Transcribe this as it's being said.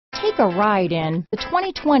Take a ride in the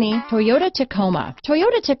 2020 Toyota Tacoma.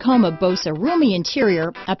 Toyota Tacoma boasts a roomy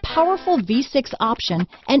interior, a powerful V6 option,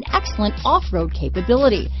 and excellent off-road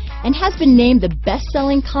capability, and has been named the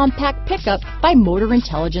best-selling compact pickup by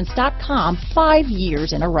MotorIntelligence.com 5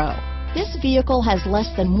 years in a row. This vehicle has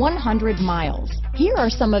less than 100 miles. Here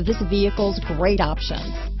are some of this vehicle's great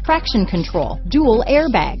options: traction control, dual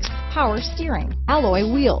airbags, power steering, alloy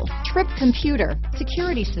wheels, trip computer,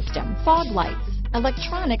 security system, fog lights,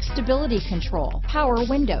 electronic stability control, power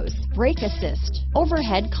windows, brake assist,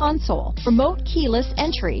 overhead console, remote keyless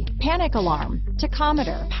entry, panic alarm,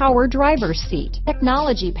 tachometer, power driver's seat,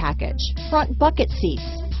 technology package, front bucket seats,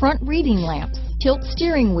 front reading lamps, tilt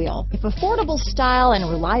steering wheel. If affordable style and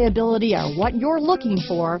reliability are what you're looking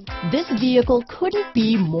for, this vehicle couldn't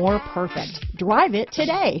be more perfect. Drive it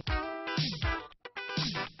today.